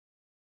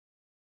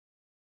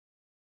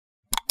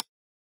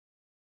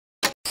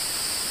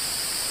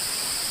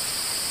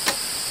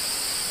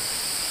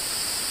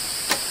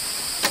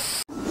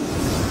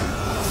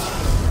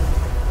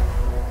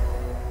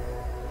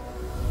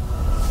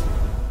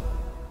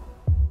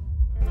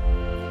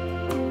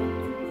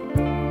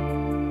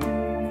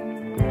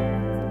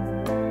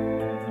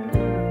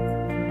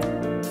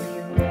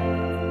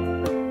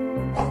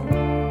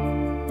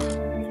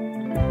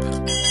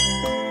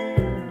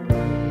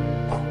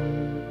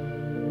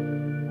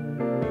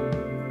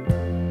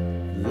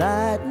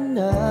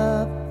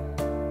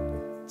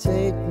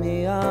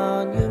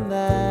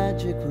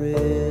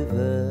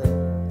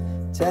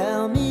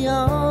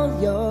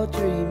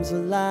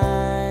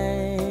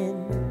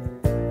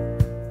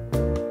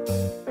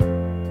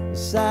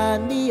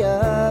sign me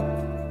up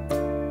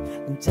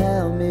and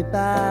tell me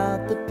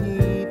about the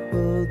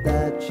people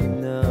that you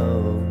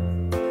know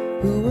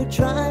who are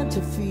trying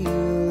to feel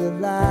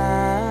alive.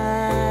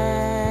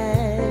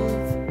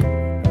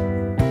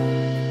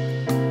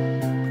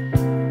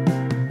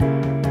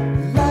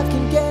 Life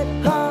can get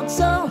hard,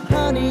 so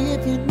honey,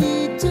 if you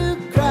need to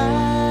cry,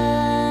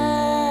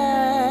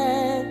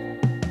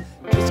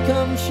 just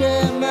come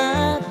share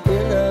my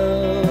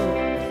pillow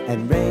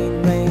and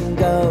rain, rain,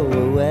 go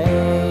away.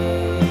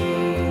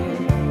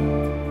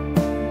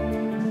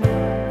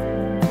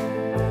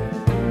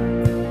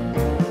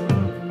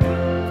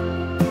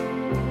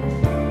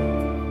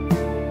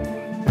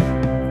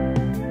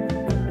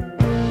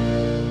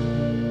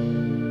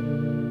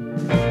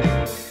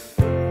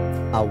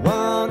 I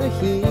wanna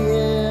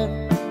hear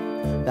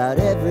about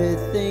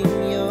everything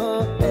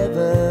you're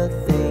ever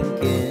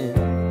thinking.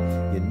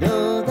 You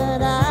know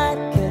that I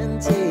can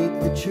take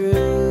the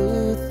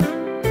truth.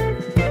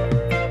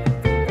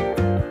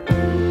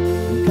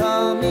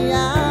 Call me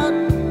out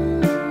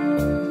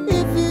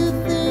if you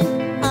think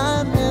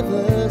I'm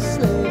ever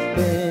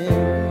slipping.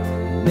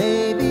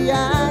 Maybe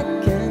I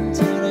can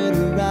turn it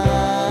around.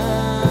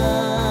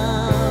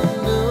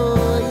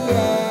 Oh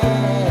yeah.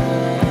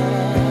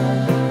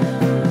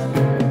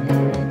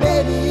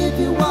 Baby, if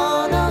you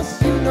want us,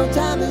 you know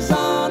time is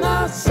on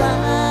our side.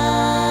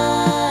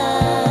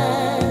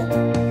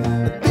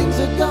 But things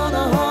are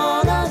gonna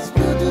haunt us,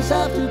 we'll just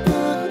have to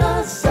put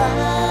aside.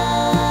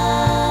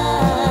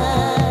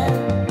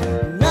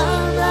 And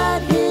I'm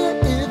right here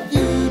if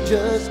you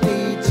just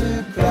need to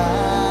cry.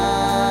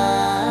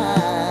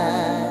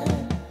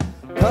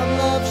 Come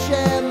love,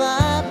 share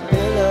my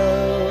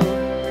pillow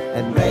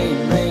and rain,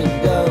 rain,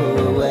 go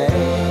away.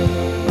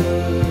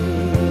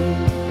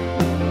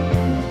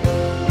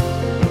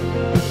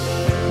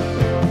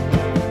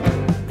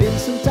 Been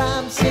some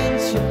time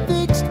since you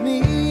fixed me.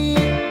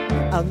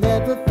 I'll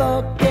never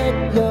forget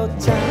your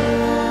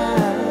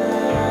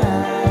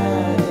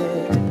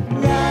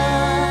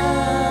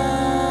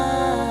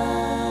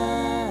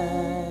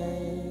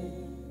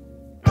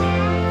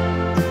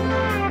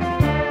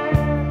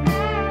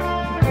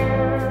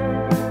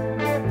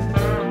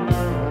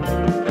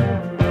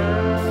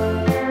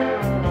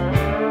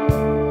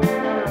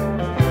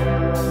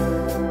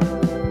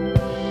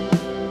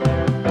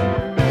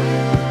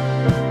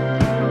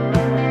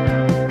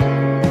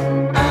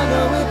I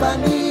know if I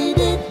need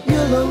it,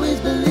 you'll always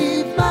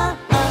believe my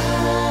eyes.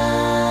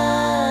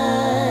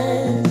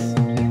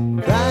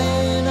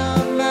 Crying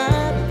on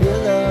my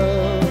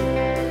pillow,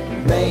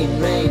 rain,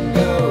 rain,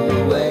 go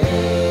away.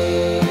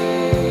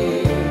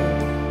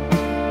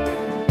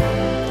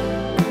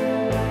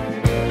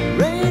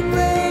 Rain,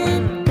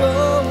 rain, go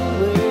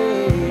away.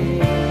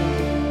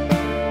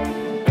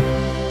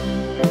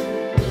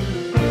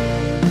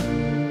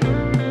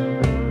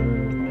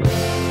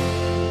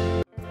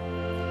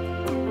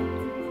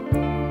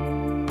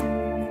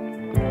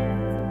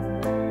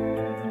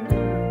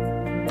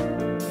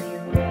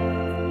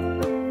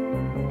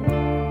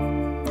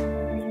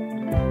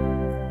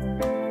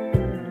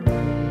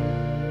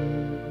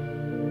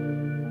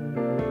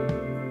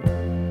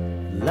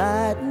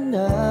 Lighten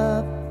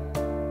up,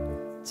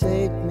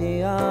 take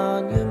me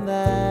on your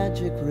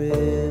magic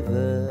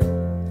river.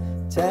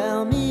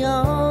 Tell me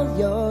all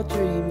your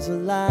dreams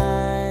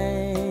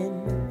align.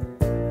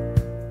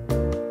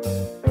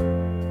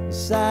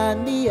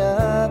 Sign me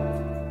up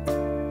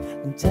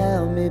and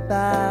tell me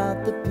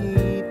about the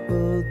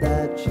people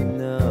that you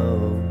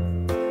know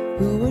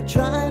who are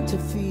trying to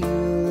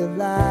feel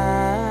alive.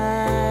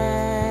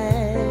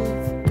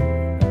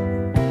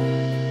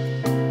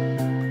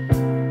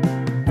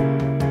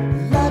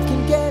 Life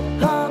can get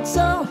hard,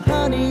 so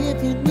honey,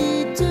 if you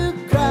need to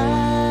cry,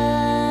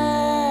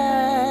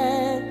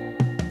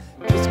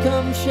 just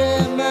come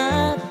share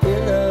my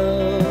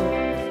pillow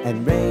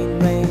and rain,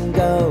 rain,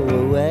 go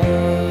away.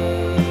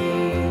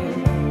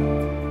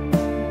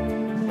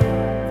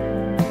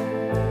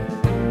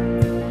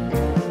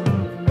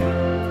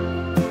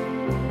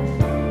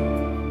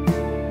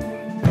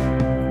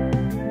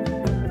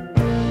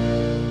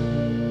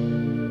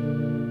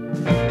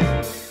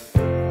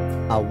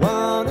 I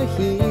wanna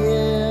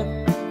hear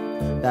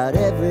about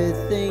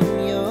everything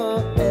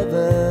you're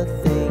ever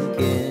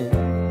thinking.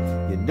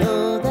 You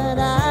know that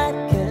I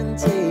can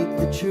take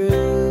the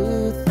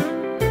truth.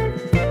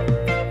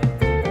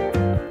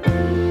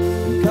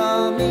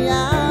 Call me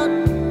out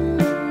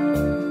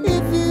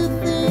if you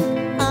think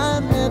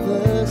I'm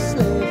ever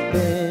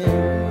slipping.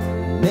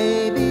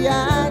 Maybe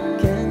I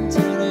can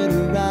turn it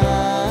around.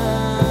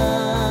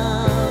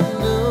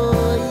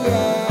 Oh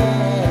yeah.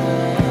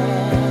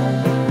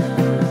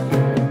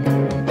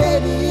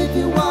 Baby, if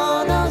you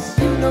want us,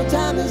 you know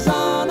time is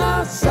on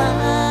our side.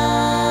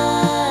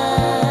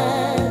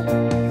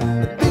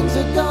 But things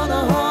are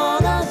gonna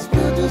haunt us,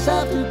 we'll just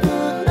have to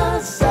put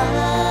aside.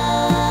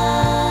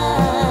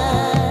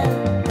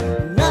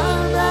 And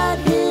I'm right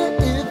here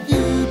if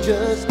you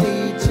just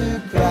need to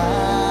cry.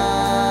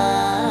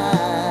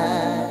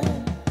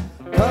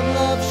 Come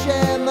love,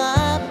 share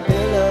my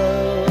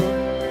pillow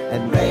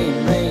and rain,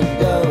 rain,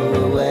 go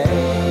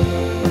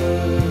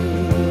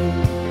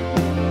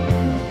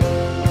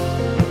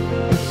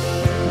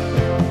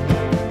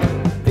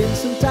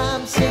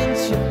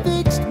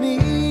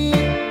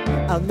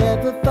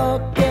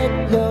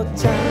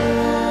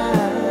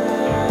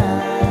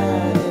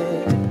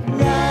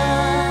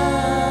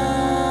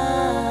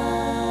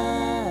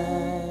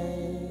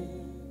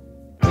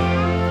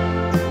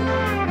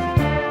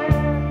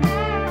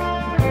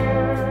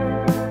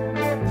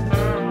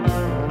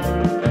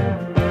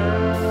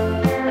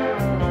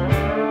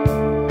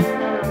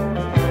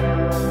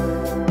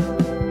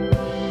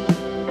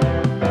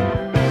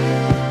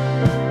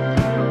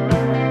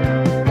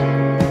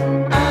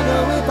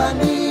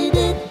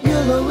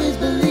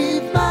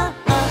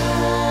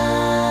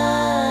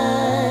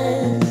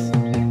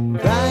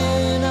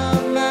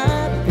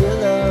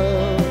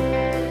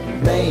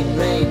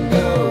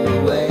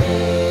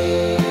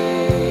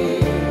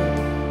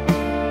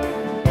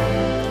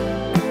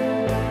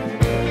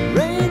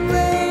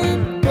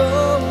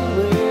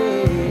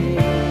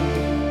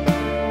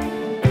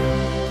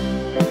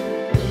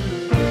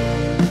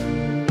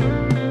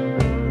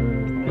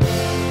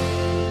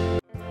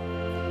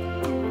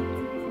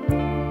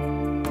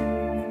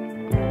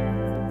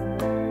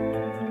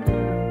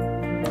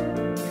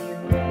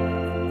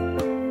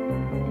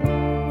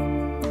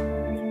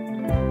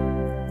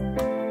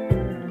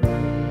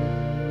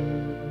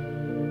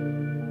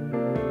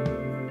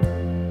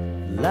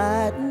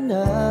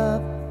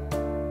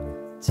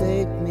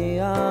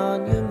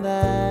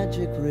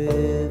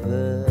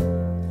river.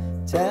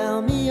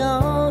 Tell me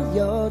all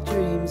your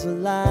dreams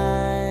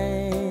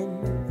align.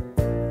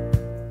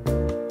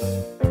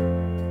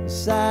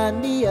 Sign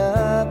me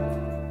up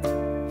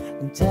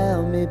and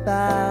tell me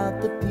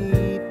about the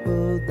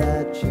people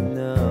that you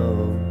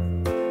know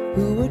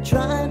who are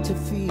trying to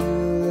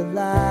feel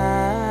alive.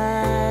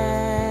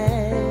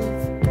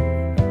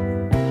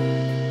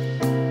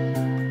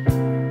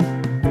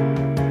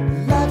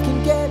 Life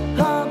can get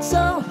hard,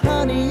 so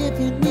honey, if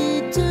you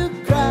need to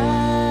cry,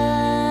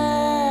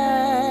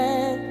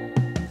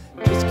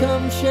 just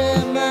come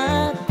share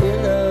my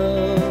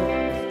pillow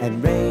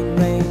and rain,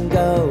 rain,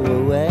 go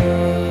away.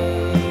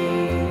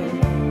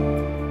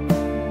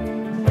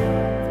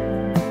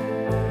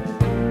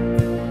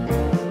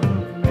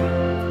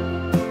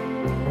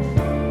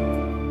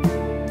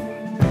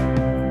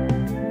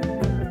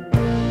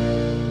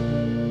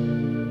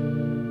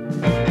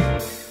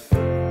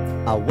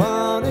 I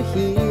wanna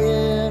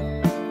hear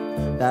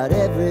about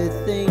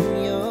everything